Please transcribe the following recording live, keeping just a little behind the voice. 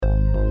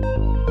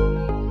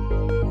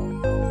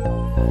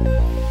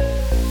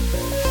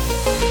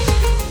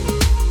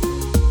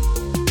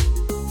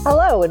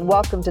Hello, and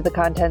welcome to the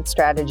Content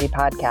Strategy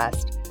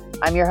Podcast.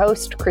 I'm your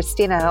host,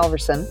 Kristina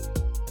Halverson.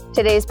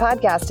 Today's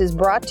podcast is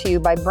brought to you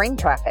by Brain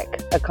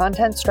Traffic, a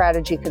content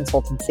strategy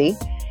consultancy,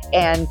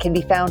 and can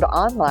be found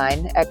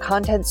online at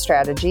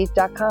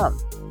contentstrategy.com.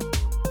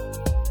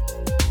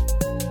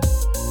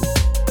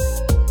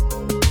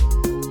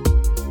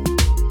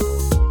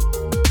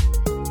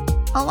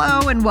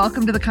 Hello, and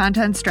welcome to the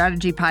Content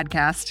Strategy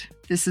Podcast.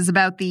 This is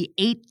about the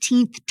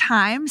 18th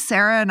time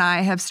Sarah and I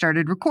have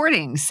started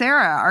recording.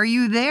 Sarah, are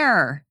you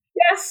there?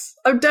 Yes,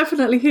 I'm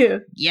definitely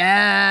here.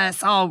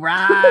 Yes, all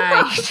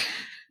right.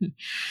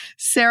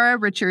 Sarah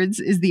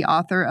Richards is the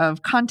author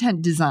of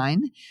Content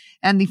Design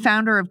and the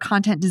founder of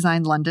Content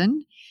Design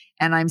London.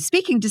 And I'm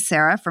speaking to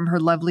Sarah from her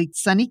lovely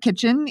sunny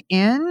kitchen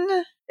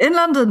in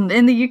London,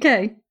 in the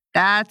UK.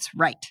 That's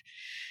right.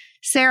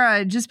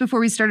 Sarah, just before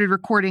we started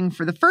recording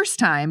for the first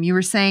time, you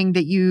were saying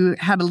that you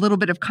had a little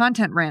bit of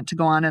content rant to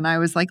go on, and I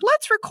was like,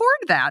 let's record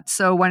that.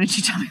 So why don't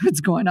you tell me what's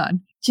going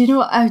on? Do you know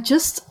what? I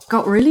just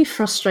got really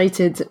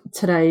frustrated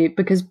today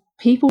because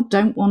people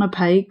don't want to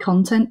pay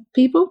content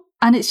people,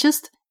 and it's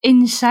just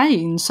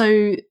insane.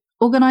 So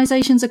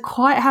organizations are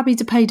quite happy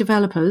to pay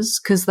developers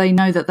because they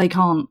know that they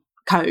can't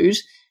code.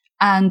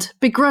 And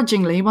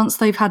begrudgingly, once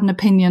they've had an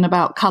opinion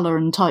about color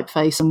and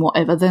typeface and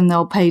whatever, then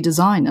they'll pay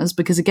designers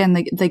because, again,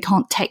 they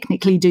can't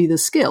technically do the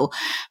skill.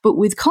 But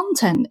with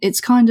content,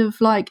 it's kind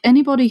of like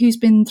anybody who's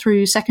been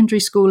through secondary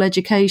school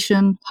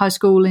education, high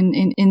school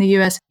in the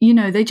US, you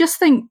know, they just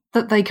think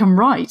that they can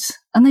write.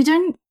 And they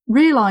don't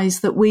realize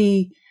that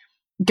we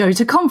go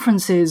to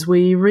conferences,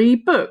 we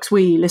read books,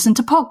 we listen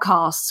to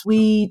podcasts,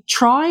 we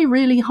try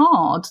really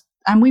hard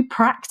and we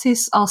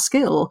practice our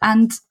skill.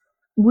 And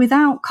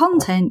without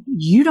content,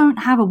 you don't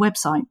have a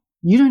website.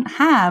 You don't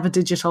have a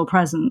digital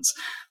presence.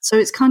 So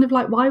it's kind of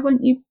like, why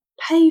won't you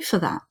pay for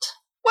that?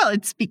 Well,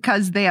 it's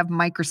because they have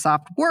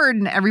Microsoft Word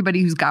and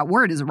everybody who's got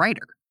Word is a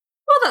writer.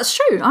 Well, that's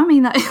true. I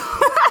mean, that.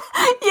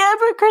 Yeah,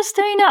 but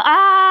Kristina,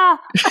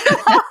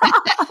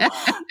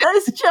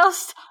 there's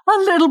just a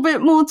little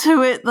bit more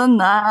to it than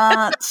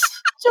that.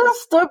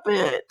 Just a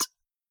bit.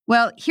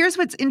 Well, here's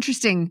what's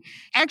interesting.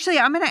 Actually,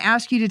 I'm going to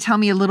ask you to tell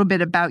me a little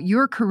bit about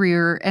your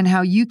career and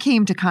how you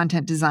came to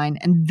content design.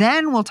 And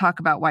then we'll talk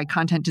about why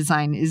content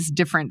design is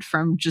different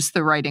from just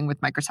the writing with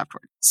Microsoft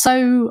Word.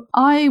 So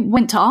I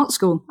went to art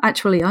school.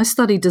 Actually, I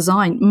studied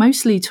design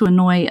mostly to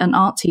annoy an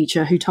art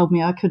teacher who told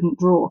me I couldn't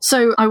draw.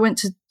 So I went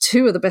to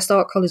two of the best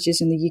art colleges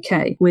in the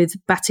UK with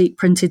batik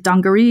printed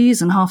dungarees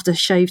and half the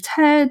shaved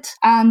head.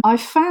 And I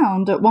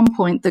found at one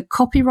point that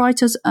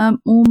copywriters earn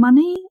more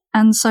money.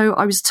 And so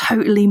I was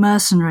totally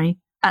mercenary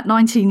at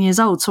 19 years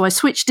old. So I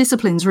switched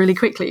disciplines really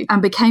quickly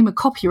and became a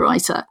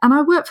copywriter. And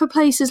I worked for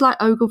places like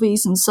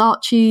Ogilvy's and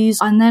Saatchi's.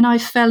 And then I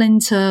fell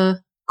into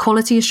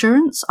quality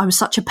assurance. I was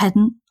such a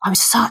pedant.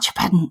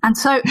 And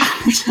so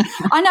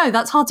I know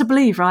that's hard to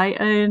believe, right?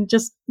 And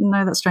just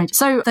no, that's strange.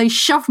 So they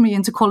shoved me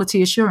into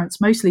quality assurance,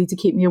 mostly to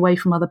keep me away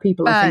from other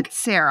people. I think.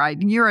 Sarah,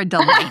 you're a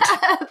delight.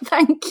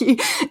 Thank you.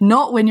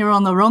 Not when you're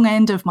on the wrong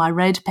end of my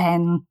red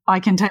pen. I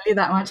can tell you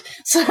that much.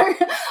 So I'm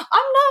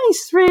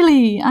nice,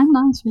 really.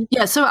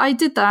 Yeah, so I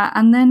did that.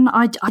 And then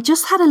I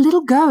just had a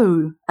little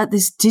go at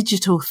this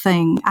digital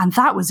thing. And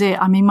that was it.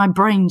 I mean, my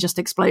brain just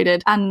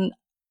exploded. And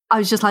I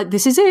was just like,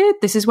 this is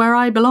it. This is where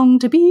I belong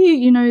to be.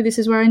 You know, this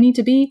is where I need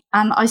to be.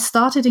 And I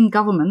started in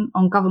government,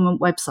 on government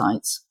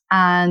websites,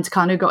 and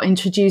kind of got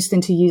introduced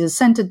into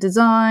user-centered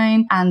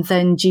design. And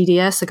then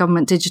GDS, the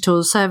Government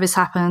Digital Service,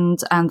 happened.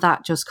 And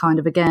that just kind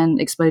of, again,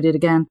 exploded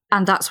again.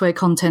 And that's where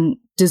content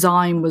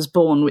design was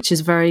born, which is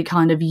very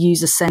kind of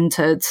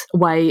user-centered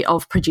way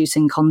of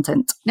producing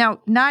content. Now,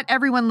 not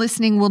everyone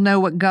listening will know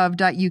what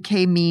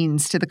gov.uk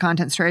means to the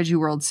content strategy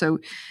world. So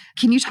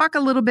can you talk a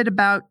little bit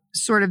about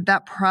sort of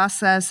that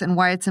process and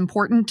why it's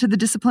important to the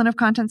discipline of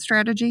content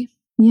strategy?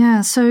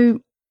 Yeah, so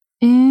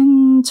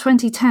in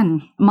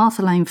 2010,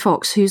 Martha Lane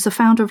Fox, who's the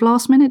founder of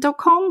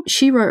lastminute.com,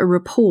 she wrote a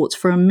report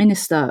for a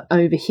minister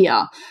over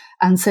here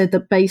and said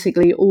that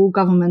basically all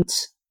government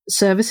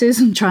services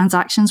and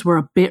transactions were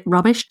a bit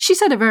rubbish. She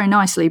said it very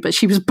nicely, but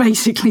she was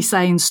basically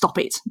saying, stop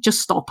it. Just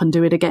stop and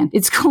do it again.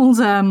 It's called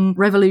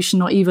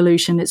Revolution or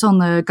Evolution. It's on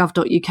the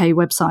gov.uk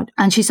website.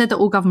 And she said that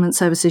all government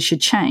services should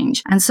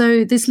change. And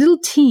so this little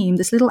team,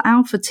 this little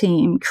alpha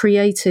team,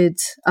 created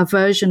a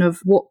version of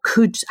what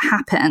could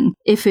happen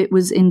if it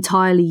was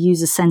entirely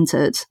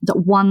user-centered,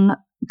 that one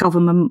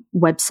government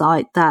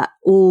website that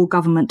all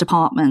government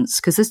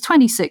departments, because there's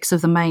 26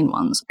 of the main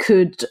ones,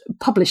 could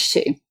publish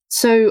to.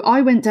 So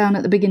I went down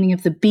at the beginning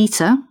of the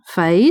beta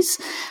phase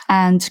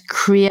and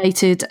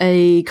created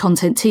a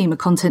content team, a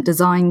content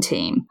design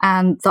team.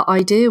 And the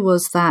idea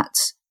was that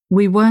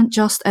we weren't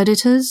just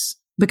editors,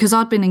 because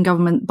I'd been in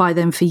government by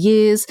then for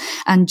years,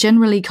 and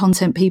generally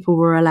content people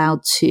were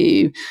allowed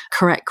to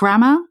correct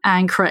grammar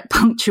and correct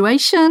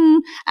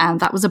punctuation, and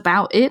that was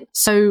about it.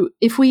 So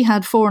if we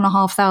had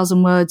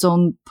 4,500 words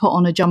on put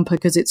on a jumper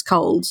because it's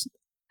cold,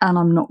 and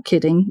I'm not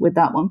kidding with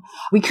that one,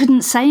 we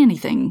couldn't say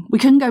anything. We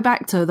couldn't go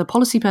back to the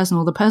policy person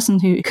or the person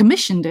who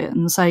commissioned it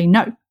and say,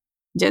 no,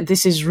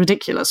 this is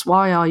ridiculous.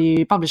 Why are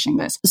you publishing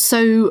this?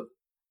 So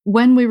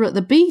when we were at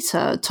the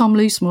beta, Tom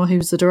Loosemore,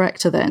 who's the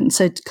director then,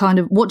 said kind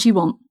of, what do you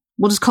want?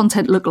 What does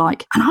content look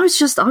like? And I was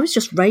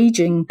just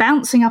raging,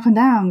 bouncing up and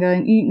down,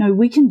 going,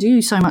 we can do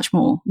so much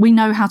more. We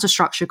know how to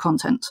structure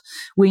content.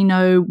 We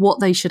know what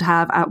they should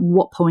have at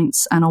what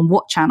points and on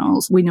what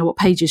channels. We know what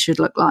pages should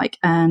look like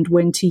and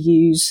when to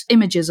use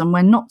images and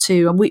when not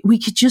to. And we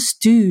could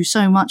just do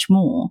so much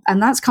more.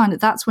 And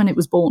that's when it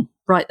was born,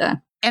 right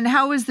there. And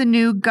how is the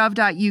new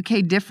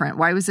gov.uk different?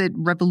 Why was it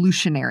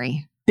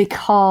revolutionary?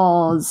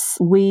 Because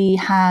we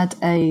had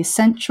a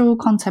central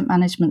content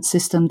management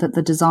system that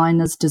the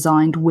designers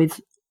designed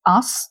with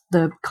us,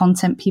 the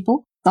content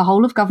people. The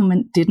whole of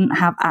government didn't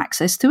have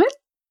access to it.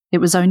 It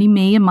was only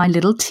me and my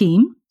little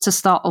team to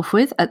start off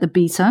with at the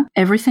beta.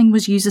 Everything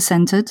was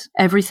user-centered.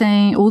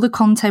 All the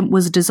content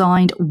was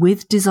designed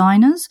with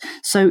designers.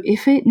 So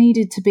if it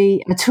needed to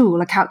be a tool,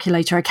 a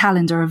calculator, a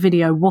calendar, a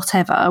video,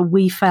 whatever,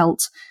 we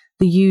felt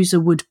the user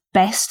would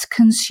best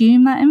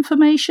consume that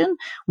information,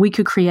 we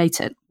could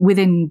create it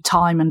within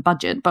time and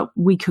budget, but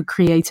we could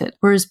create it.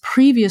 Whereas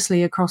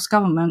previously across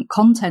government,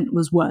 content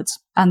was words.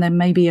 And then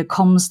maybe a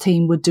comms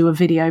team would do a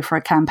video for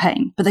a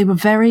campaign. But we were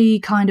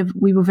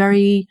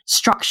very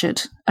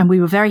structured and we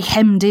were very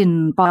hemmed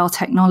in by our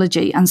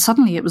technology. And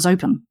suddenly it was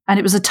open. And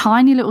it was a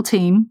tiny little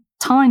team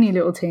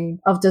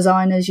of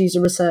designers,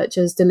 user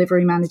researchers,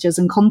 delivery managers,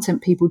 and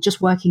content people just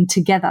working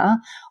together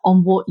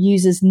on what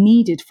users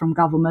needed from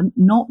government,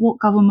 not what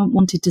government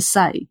wanted to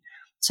say.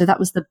 So that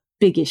was the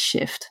biggest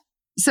shift.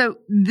 So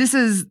this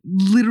is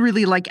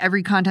literally like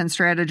every content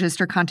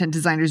strategist or content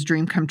designer's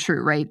dream come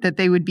true, right? That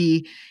they would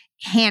be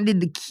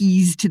handed the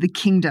keys to the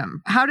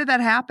kingdom. How did that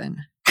happen?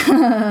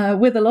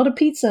 With a lot of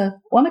pizza,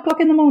 1:00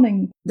 in the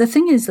morning. The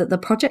thing is that the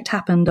project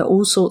happened at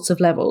all sorts of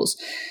levels.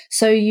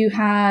 So you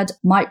had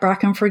Mike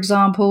Bracken, for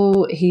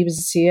example. He was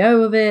the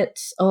CEO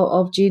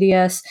of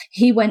GDS.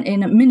 He went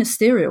in at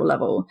ministerial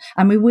level.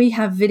 I mean, we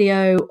have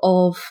video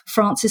of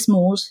Francis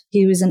Maud,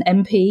 he was an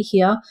MP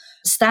here,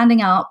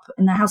 standing up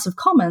in the House of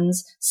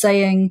Commons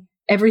saying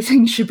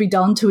everything should be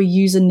done to a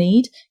user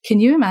need. Can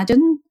you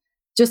imagine?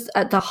 Just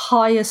at the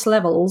highest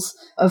levels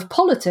of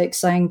politics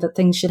saying that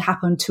things should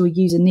happen to a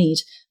user need,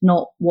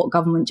 not what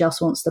government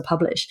just wants to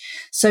publish.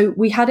 So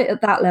we had it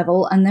at that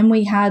level. And then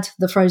we had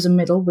the frozen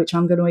middle, which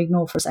I'm going to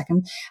ignore for a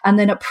second. And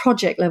then at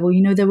project level,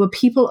 there were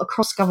people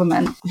across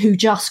government who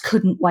just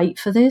couldn't wait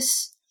for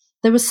this.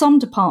 There were some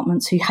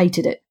departments who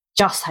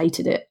just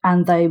hated it.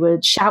 And they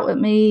would shout at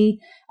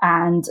me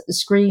and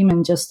scream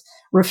and just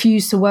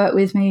refuse to work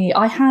with me.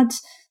 I had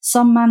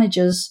some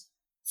managers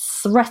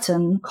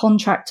threaten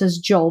contractors'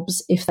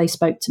 jobs if they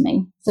spoke to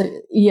me. So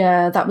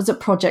yeah, that was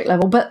at project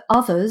level. But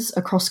others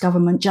across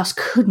government just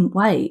couldn't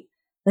wait.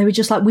 They were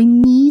just like, we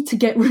need to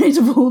get rid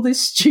of all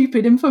this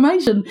stupid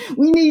information.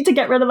 We need to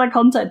get rid of that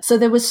content. So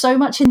there was so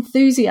much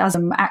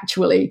enthusiasm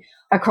actually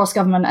across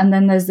government. And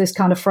then there's this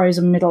kind of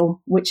frozen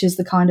middle, which is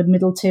the kind of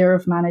middle tier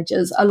of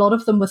managers. A lot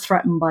of them were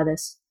threatened by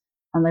this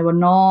and they were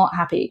not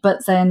happy.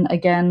 But then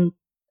again,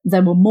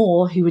 there were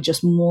more who were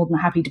just more than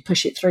happy to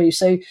push it through.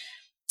 So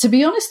to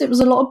be honest, it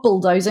was a lot of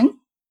bulldozing.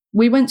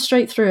 We went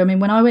straight through. I mean,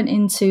 when I went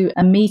into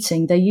a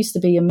meeting, there used to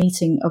be a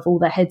meeting of all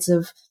the heads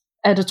of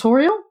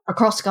editorial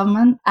across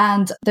government.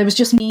 And there was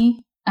just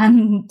me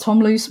and Tom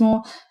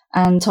Loosemore.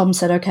 And Tom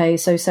said, okay,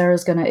 so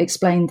Sarah's going to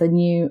explain the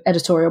new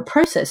editorial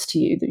process to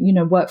you,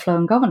 workflow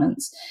and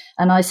governance.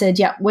 And I said,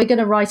 yeah, we're going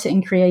to write it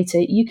and create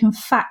it. You can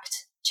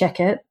fact check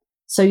it.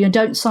 So you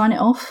don't sign it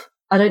off.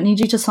 I don't need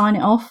you to sign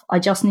it off. I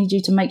just need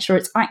you to make sure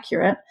it's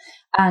accurate.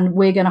 And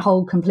we're going to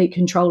hold complete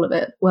control of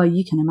it. Well,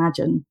 you can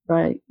imagine,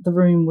 right? The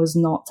room was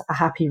not a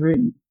happy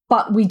room,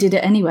 but we did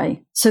it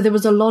anyway. So there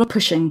was a lot of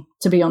pushing,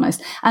 to be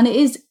honest. And it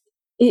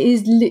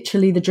is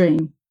literally the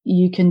dream.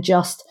 You can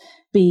just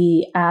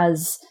be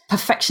as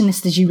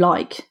perfectionist as you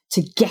like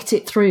to get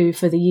it through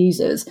for the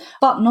users,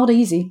 but not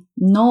easy.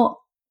 Not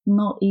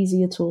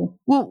easy at all.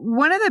 Well,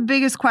 one of the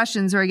biggest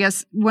questions, or I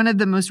guess one of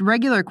the most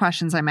regular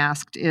questions I'm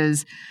asked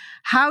is,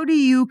 how do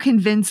you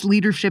convince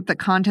leadership that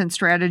content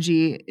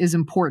strategy is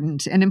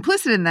important? And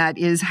implicit in that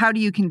is, how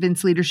do you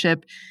convince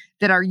leadership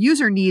that our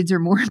user needs are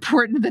more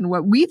important than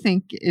what we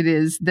think it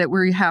is that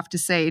we have to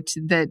say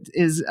that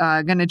is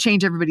going to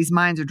change everybody's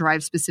minds or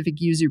drive specific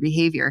user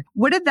behavior?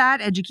 What did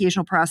that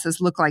educational process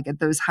look like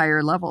at those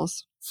higher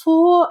levels?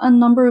 For a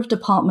number of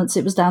departments,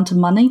 it was down to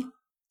money.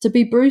 To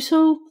be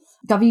brutal,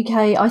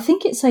 GovUK, I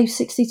think it saved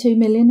 62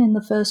 million in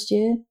the first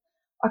year.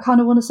 I kind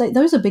of want to say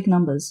those are big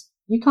numbers.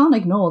 You can't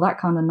ignore that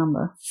kind of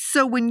number.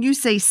 So when you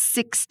say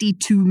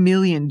 62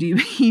 million, do you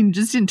mean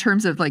just in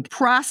terms of like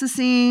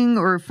processing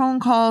or phone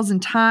calls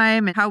and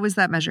time? And how was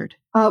that measured?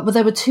 Well,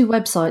 there were two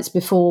websites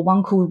before.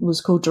 One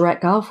was called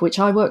DirectGov, which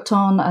I worked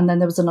on. And then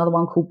there was another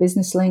one called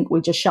BusinessLink. We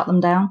just shut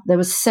them down. There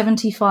was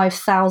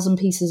 75,000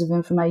 pieces of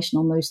information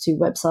on those two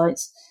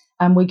websites.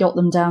 And we got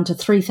them down to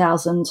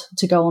 3,000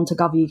 to go on to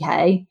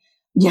GovUK.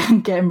 Yeah,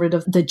 getting rid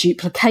of the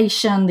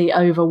duplication, the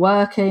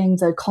overworking,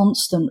 the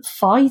constant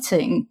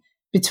fighting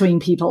between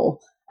people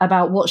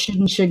about what should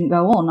and shouldn't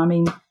go on. I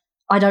mean,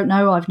 I don't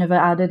know. I've never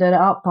added it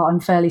up, but I'm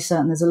fairly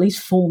certain there's at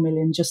least 4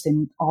 million just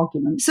in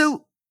arguments.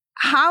 So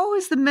How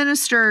is the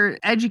minister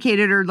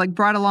educated or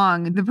brought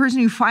along, the person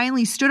who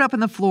finally stood up on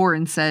the floor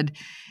and said,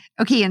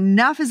 okay,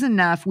 enough is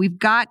enough. We've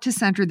got to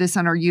center this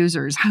on our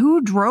users.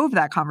 Who drove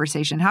that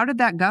conversation? How did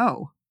that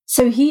go?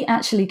 So he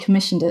actually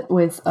commissioned it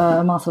with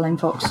Martha Lane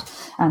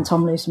Fox and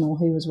Tom Loosemore,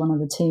 who was one of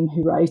the team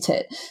who wrote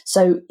it.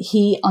 So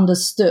he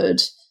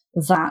understood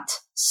that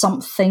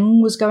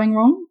something was going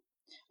wrong,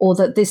 or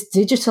that this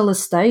digital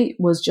estate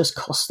was just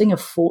costing a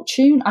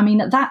fortune. I mean,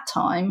 at that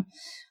time,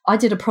 I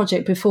did a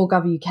project before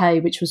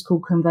GovUK, which was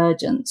called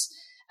Convergence,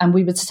 and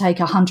we were to take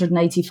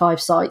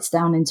 185 sites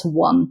down into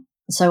one.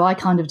 So I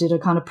kind of did a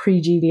kind of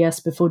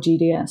pre-GDS before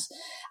GDS.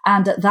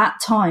 And at that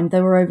time,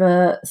 there were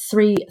over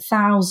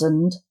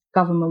 3,000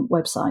 government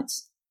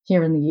websites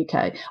here in the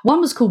UK. One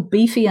was called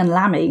Beefy and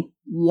Lammy.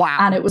 Wow.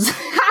 And it was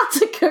how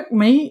to cook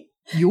meat.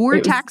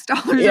 Your tax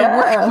dollars at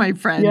work, my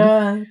friend.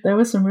 Yeah, there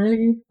was some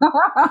really...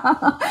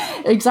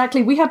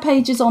 Exactly. We had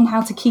pages on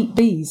how to keep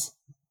bees.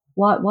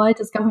 Why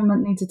does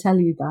government need to tell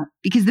you that?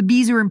 Because the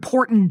bees are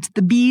important.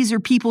 The bees are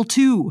people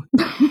too.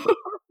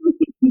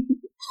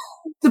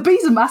 The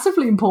bees are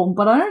massively important,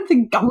 but I don't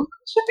think government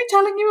should be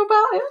telling you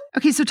about it.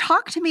 Okay, so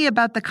talk to me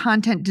about the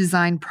content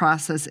design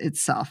process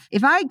itself.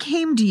 If I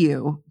came to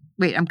you,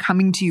 I'm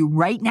coming to you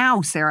right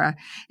now, Sarah.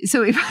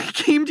 So if I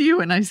came to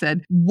you and I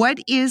said, what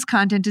is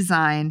content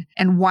design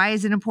and why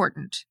is it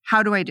important?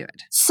 How do I do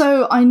it?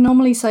 So I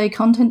normally say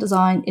content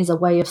design is a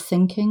way of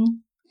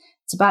thinking.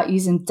 It's about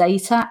using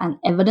data and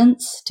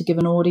evidence to give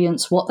an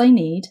audience what they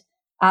need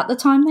at the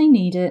time they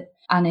need it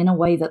and in a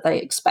way that they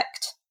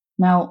expect.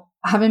 Now,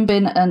 having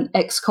been an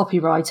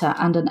ex-copywriter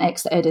and an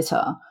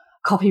ex-editor,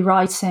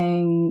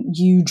 copywriting,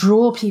 you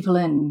draw people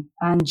in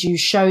and you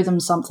show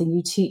them something,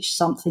 you teach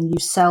something, you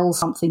sell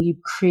something, you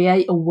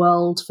create a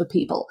world for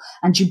people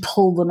and you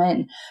pull them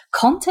in.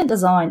 Content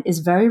design is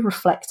very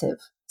reflective.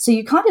 So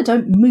you kind of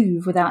don't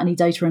move without any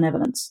data and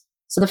evidence.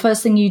 So the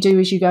first thing you do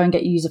is you go and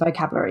get user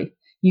vocabulary.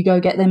 You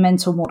go get their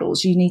mental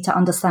models. You need to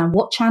understand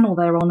what channel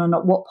they're on and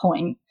at what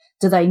point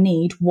do they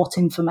need what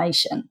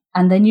information.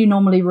 And then you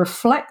normally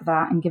reflect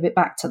that and give it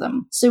back to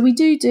them. So we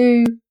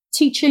do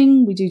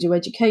teaching, we do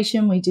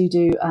education, we do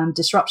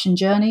disruption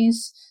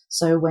journeys.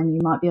 So when you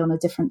might be on a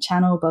different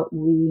channel, but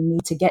we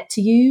need to get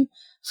to you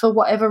for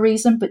whatever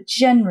reason. But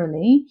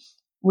generally,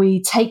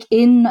 we take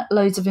in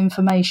loads of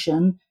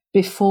information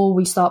before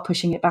we start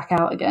pushing it back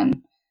out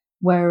again.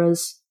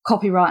 Whereas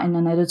copywriting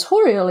and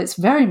editorial, it's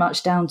very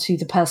much down to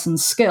the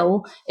person's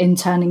skill in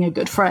turning a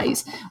good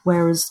phrase.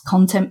 Whereas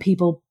content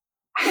people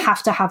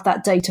have to have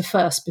that data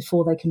first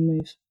before they can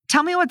move.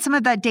 Tell me what some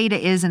of that data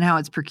is and how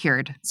it's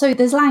procured. So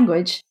there's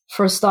language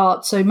for a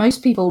start. So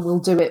most people will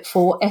do it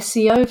for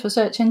SEO, for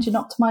search engine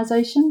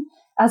optimization,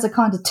 as a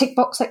kind of tick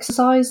box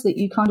exercise that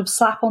you kind of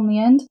slap on the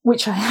end,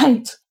 which I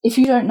hate. If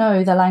you don't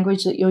know the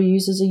language that your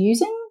users are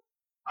using,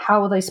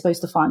 how are they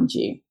supposed to find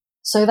you?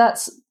 So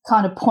that's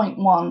kind of point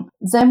one.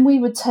 Then we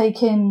would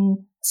take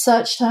in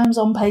search terms,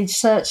 on-page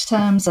search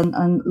terms,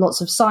 and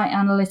lots of site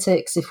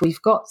analytics. If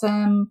we've got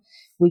them,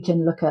 we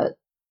can look at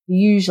the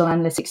usual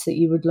analytics that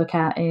you would look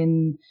at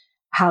in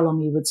how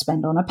long you would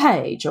spend on a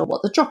page or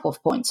what the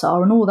drop-off points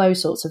are and all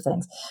those sorts of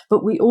things.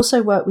 But we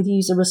also work with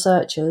user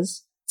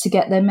researchers to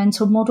get their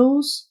mental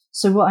models.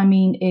 So what I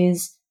mean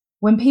is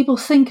when people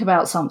think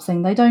about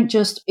something,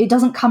 it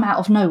doesn't come out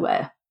of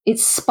nowhere.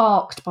 It's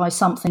sparked by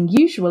something,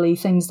 usually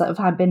things that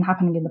have been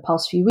happening in the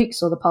past few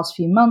weeks or the past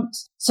few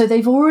months. So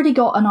they've already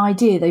got an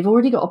idea. They've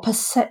already got a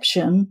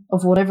perception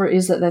of whatever it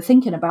is that they're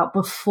thinking about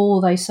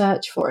before they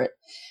search for it.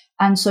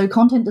 And so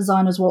content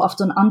designers will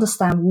often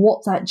understand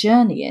what that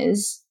journey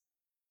is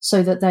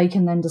so that they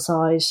can then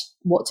decide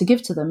what to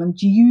give to them. And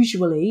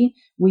usually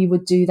we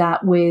would do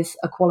that with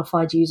a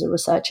qualified user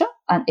researcher.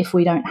 And if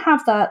we don't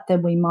have that,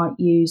 then we might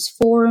use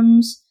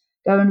forums,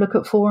 go and look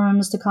at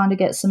forums to kind of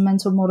get some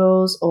mental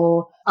models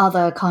or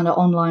other kind of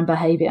online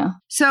behavior.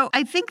 So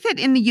I think that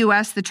in the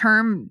US, the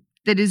term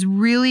that is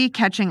really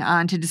catching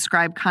on to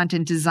describe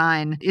content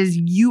design is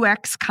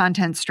UX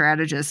content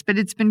strategist. But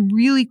it's been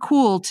really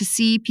cool to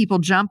see people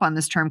jump on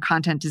this term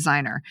content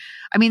designer.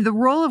 I mean, the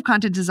role of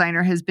content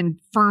designer has been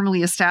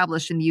firmly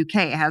established in the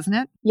UK, hasn't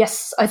it?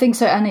 Yes, I think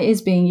so. And it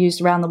is being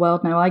used around the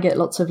world now. I get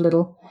lots of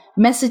little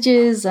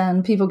messages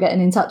and people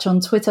getting in touch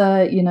on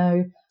Twitter,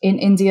 in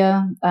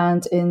India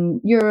and in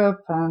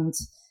Europe and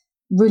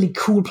really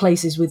cool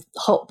places with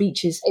hot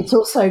beaches. It's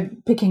also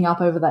picking up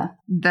over there.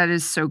 That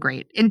is so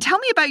great. And tell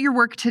me about your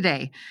work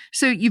today.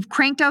 So you've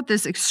cranked out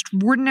this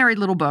extraordinary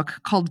little book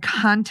called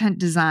Content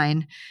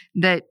Design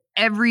that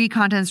every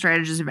content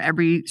strategist of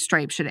every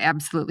stripe should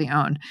absolutely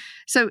own.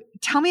 So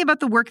tell me about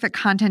the work that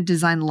Content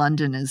Design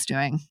London is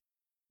doing.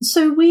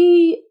 So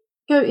we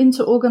go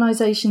into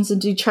organizations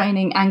and do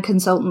training and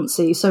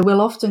consultancy. So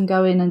we'll often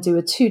go in and do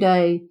a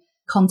 2-day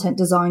content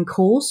design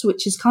course,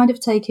 which is kind of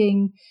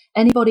taking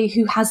anybody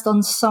who has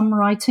done some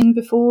writing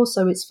before.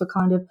 So it's for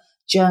kind of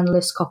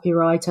journalists,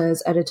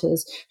 copywriters,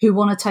 editors who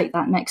want to take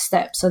that next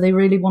step. So they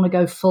really want to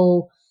go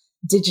full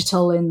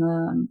digital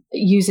in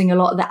using a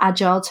lot of the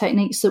agile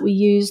techniques that we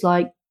use,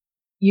 like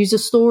user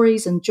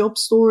stories and job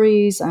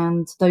stories.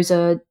 And those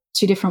are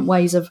two different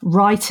ways of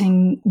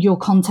writing your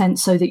content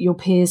so that your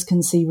peers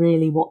can see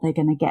really what they're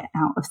going to get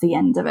out of the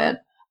end of it,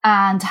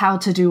 and how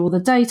to do all the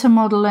data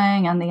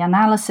modeling and the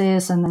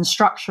analysis and then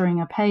structuring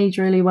a page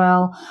really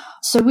well.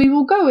 So we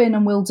will go in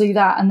and we'll do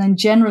that. And then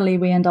generally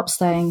we end up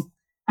staying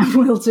and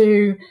we'll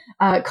do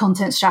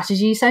content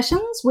strategy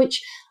sessions,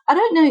 which I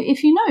don't know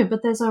if you know,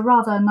 but there's a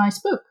rather nice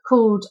book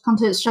called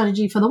Content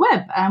Strategy for the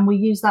Web, and we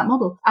use that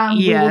model. And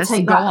yes, we will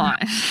take go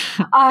that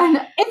on.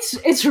 and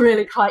it's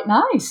really quite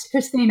nice,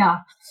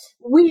 Kristina.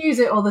 We use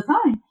it all the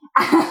time.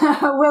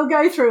 We'll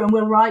go through and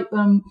we'll write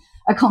them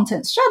a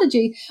content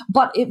strategy,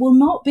 but it will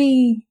not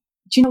be,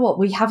 do you know what?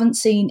 We haven't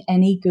seen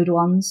any good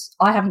ones.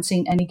 I haven't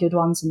seen any good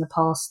ones in the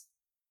past,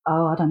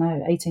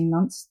 18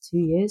 months, 2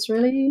 years,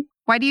 really.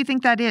 Why do you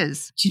think that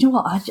is? Do you know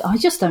what? I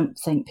just don't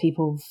think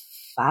people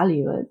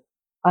value it.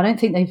 I don't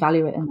think they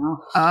value it enough.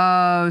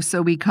 Oh,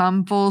 so we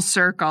come full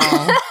circle.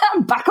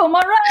 I'm back on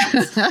my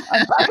rants.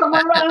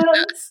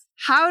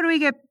 How do we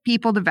get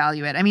people to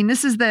value it? I mean,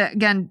 this is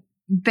again,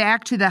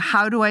 back to the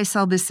how do I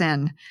sell this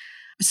in?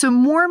 So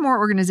more and more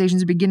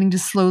organizations are beginning to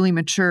slowly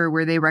mature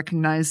where they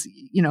recognize,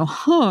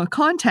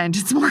 content,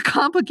 it's more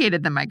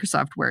complicated than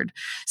Microsoft Word.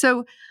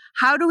 So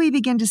how do we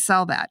begin to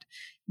sell that?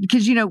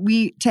 Because,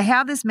 to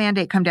have this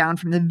mandate come down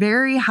from the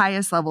very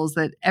highest levels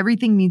that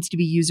everything needs to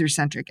be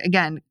user-centric.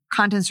 Again,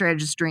 content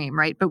strategist dream,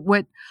 right? But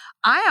what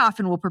I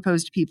often will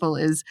propose to people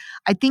is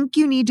I think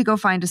you need to go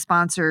find a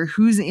sponsor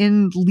who's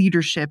in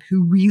leadership,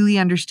 who really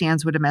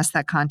understands what a mess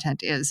that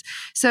content is.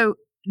 So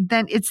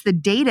then it's the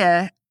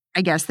data,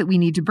 I guess, that we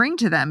need to bring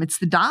to them. It's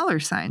the dollar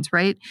signs,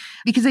 right?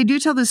 Because I do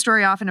tell this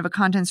story often of a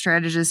content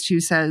strategist who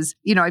says,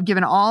 I've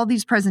given all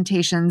these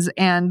presentations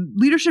and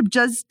leadership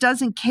just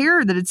doesn't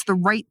care that it's the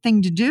right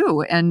thing to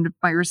do. And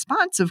my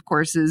response, of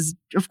course, is,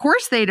 of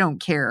course they don't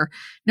care.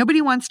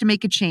 Nobody wants to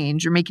make a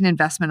change or make an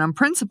investment on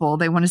principle.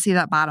 They want to see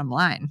that bottom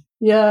line.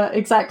 Yeah,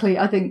 exactly.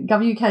 I think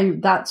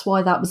GovUK, that's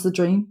why that was the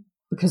dream,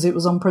 because it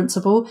was on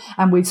principle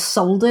and we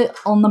sold it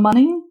on the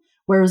money.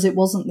 Whereas it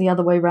wasn't the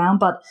other way around.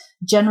 But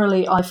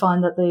generally, I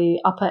find that the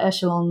upper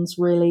echelons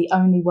really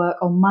only work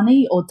on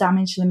money or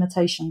damage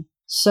limitation.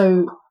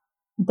 So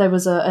there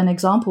was an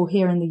example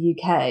here in the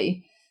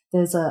UK.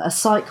 There's a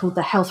site called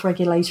the Health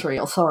Regulatory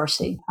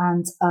Authority,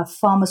 and a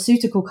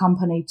pharmaceutical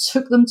company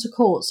took them to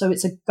court. So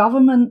it's a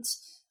government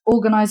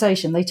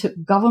organization. They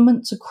took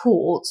government to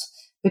court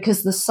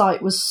because the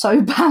site was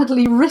so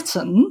badly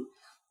written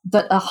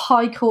that a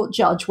high court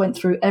judge went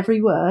through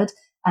every word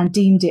and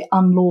deemed it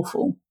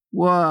unlawful.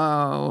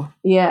 Whoa.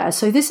 Yeah,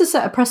 so this has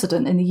set a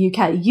precedent in the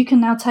UK. You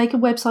can now take a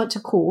website to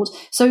court.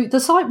 So the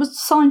site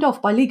was signed off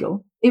by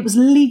legal. It was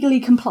legally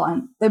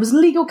compliant. There was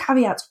legal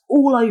caveats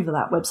all over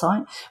that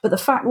website. But the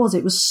fact was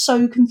it was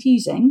so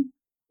confusing,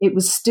 it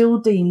was still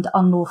deemed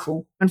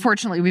unlawful.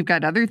 Unfortunately, we've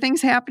got other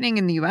things happening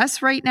in the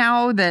US right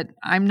now that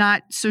I'm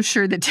not so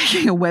sure that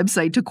taking a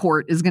website to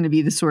court is going to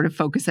be the sort of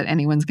focus that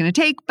anyone's going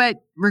to take. But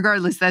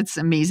regardless, that's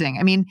amazing.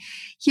 I mean,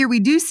 here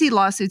we do see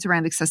lawsuits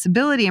around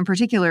accessibility in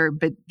particular,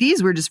 but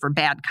these were just for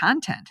bad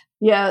content.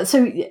 Yeah,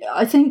 so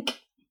I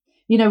think,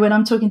 when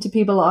I'm talking to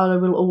people, I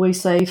will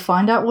always say,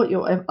 find out what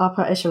your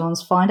upper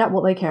echelons, find out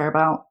what they care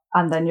about,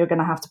 and then you're going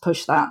to have to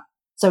push that.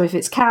 So if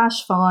it's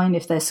cash, fine.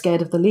 If they're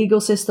scared of the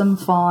legal system,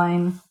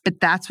 fine. But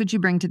that's what you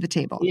bring to the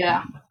table.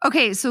 Yeah.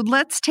 Okay, so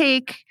let's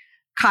take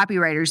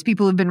copywriters,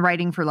 people who've been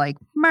writing for like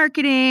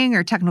marketing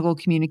or technical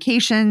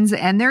communications,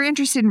 and they're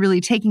interested in really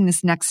taking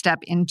this next step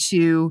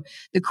into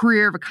the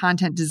career of a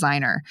content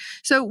designer.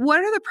 So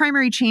what are the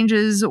primary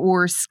changes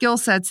or skill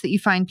sets that you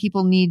find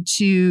people need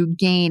to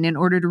gain in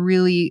order to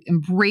really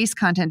embrace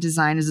content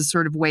design as a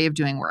sort of way of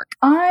doing work?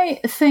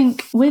 I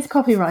think with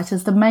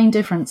copywriters, the main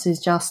difference is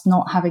just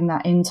not having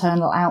that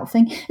internal out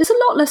thing. It's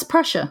a lot less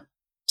pressure,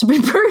 to be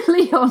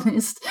brutally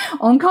honest,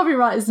 on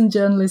copywriters and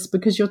journalists,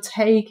 because you're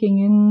taking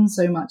in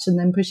so much and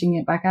then pushing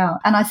it back out.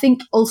 And I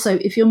think also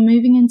if you're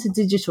moving into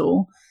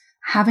digital,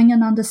 having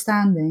an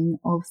understanding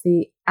of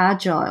the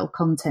agile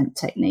content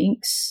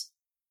techniques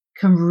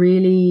can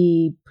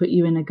really put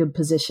you in a good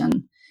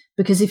position.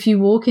 Because if you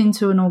walk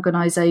into an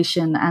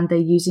organization and they're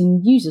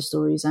using user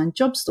stories and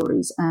job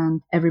stories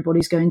and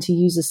everybody's going to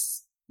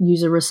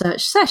user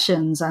research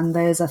sessions, and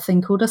there's a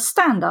thing called a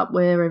stand-up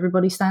where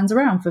everybody stands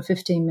around for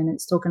 15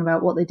 minutes talking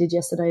about what they did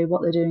yesterday,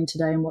 what they're doing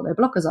today, and what their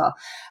blockers are.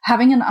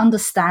 Having an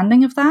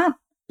understanding of that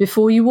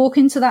before you walk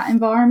into that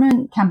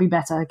environment can be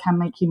better, can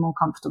make you more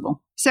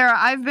comfortable. Sarah,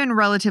 I've been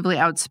relatively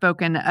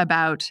outspoken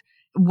about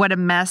what a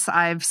mess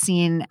I've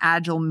seen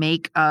Agile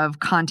make of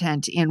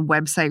content in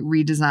website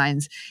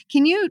redesigns.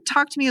 Can you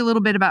talk to me a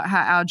little bit about how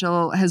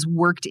Agile has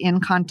worked in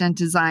content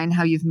design,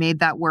 how you've made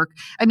that work?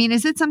 I mean,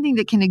 is it something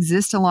that can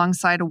exist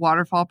alongside a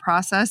waterfall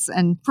process?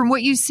 And from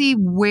what you see,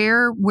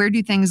 where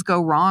do things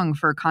go wrong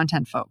for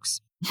content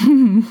folks?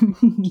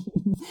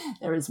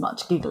 There is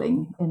much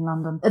giggling in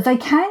London. They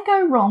can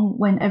go wrong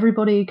when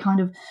everybody kind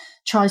of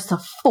tries to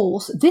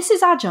force, this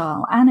is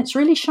agile and it's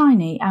really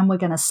shiny and we're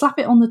going to slap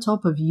it on the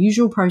top of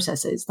usual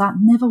processes. That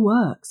never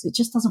works. It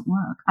just doesn't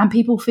work. And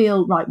people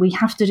feel, right, we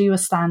have to do a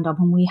stand-up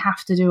and we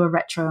have to do a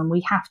retro and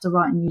we have to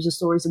write in user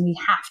stories and we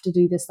have to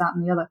do this, that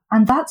and the other.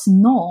 And that's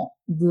not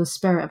the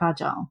spirit of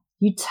agile.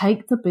 You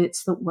take the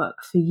bits that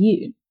work for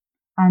you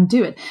and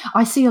do it.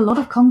 I see a lot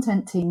of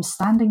content teams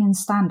standing in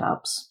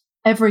stand-ups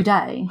every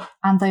day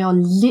and they are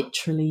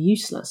literally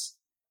useless.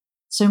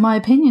 So my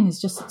opinion is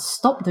just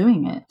stop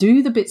doing it.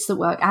 Do the bits that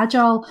work.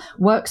 Agile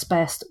works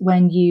best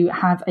when you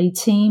have a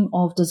team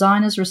of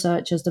designers,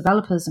 researchers,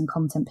 developers, and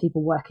content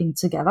people working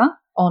together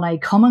on a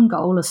common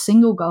goal, a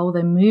single goal.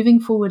 They're moving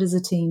forward as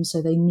a team,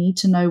 so they need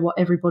to know what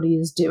everybody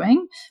is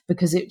doing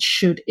because it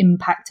should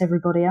impact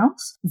everybody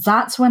else.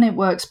 That's when it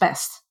works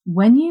best.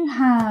 When you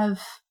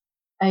have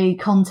a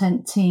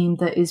content team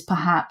that is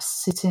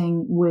perhaps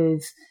sitting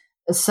with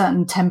a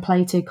certain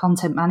templated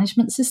content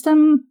management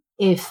system,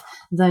 if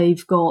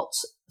they've got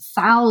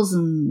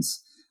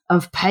thousands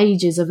of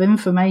pages of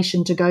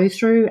information to go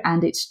through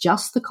and it's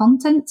just the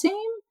content team,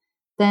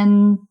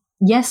 then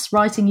yes,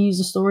 writing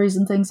user stories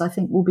and things I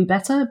think will be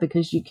better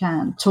because you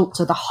can talk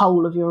to the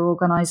whole of your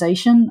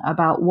organization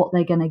about what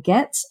they're going to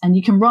get. And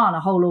you can run a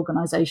whole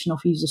organization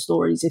off user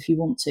stories if you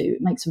want to.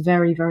 It makes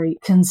very, very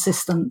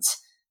consistent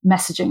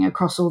messaging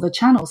across all the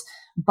channels.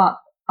 But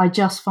I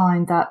just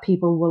find that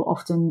people will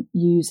often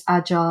use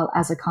agile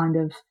as a kind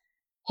of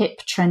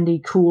hip,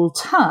 trendy, cool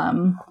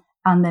term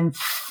and then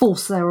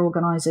force their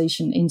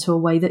organization into a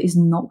way that is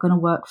not going to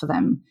work for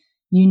them.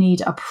 You need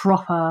a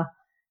proper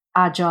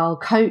agile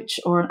coach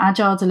or an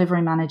agile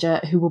delivery manager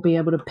who will be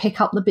able to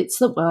pick up the bits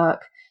that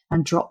work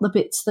and drop the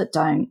bits that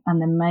don't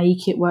and then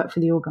make it work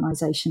for the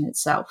organization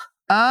itself.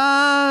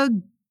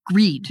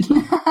 Agreed.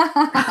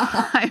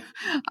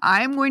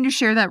 I'm going to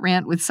share that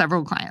rant with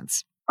several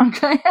clients.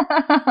 Okay.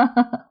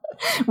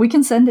 We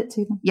can send it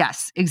to them.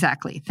 Yes,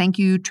 exactly. Thank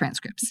you,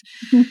 transcripts.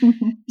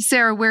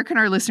 Sarah, where can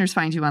our listeners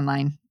find you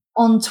online?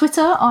 On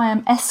Twitter, I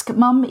am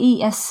Eskmum,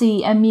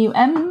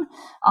 ESCMUM.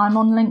 I'm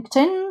on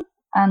LinkedIn,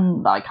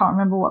 and I can't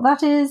remember what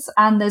that is.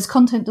 And there's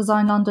Content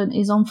Design London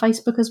is on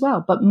Facebook as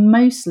well. But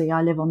mostly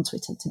I live on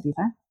Twitter, to be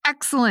fair.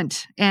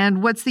 Excellent.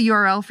 And what's the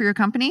URL for your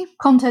company?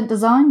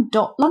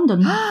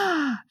 contentdesign.london.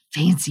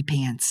 Fancy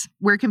pants.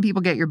 Where can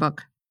people get your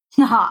book?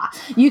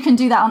 You can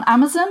do that on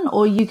Amazon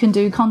or you can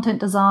do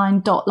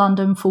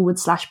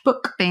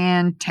contentdesign.london/book.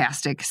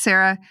 Fantastic.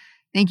 Sarah,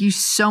 thank you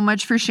so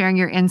much for sharing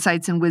your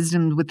insights and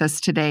wisdom with us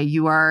today.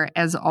 You are,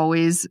 as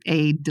always,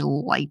 a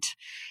delight.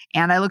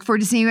 And I look forward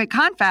to seeing you at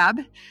Confab,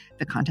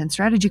 the Content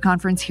Strategy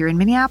Conference here in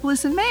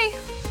Minneapolis in May.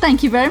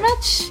 Thank you very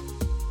much.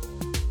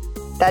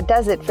 That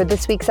does it for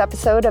this week's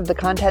episode of the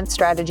Content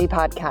Strategy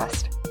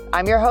Podcast.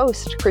 I'm your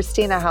host,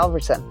 Kristina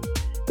Halverson.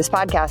 This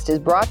podcast is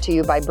brought to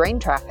you by Brain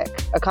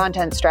Traffic, a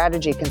content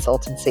strategy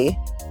consultancy.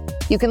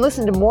 You can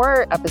listen to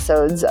more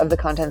episodes of the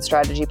Content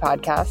Strategy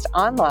Podcast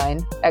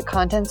online at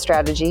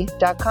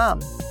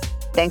contentstrategy.com.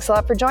 Thanks a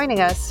lot for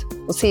joining us.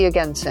 We'll see you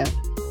again soon.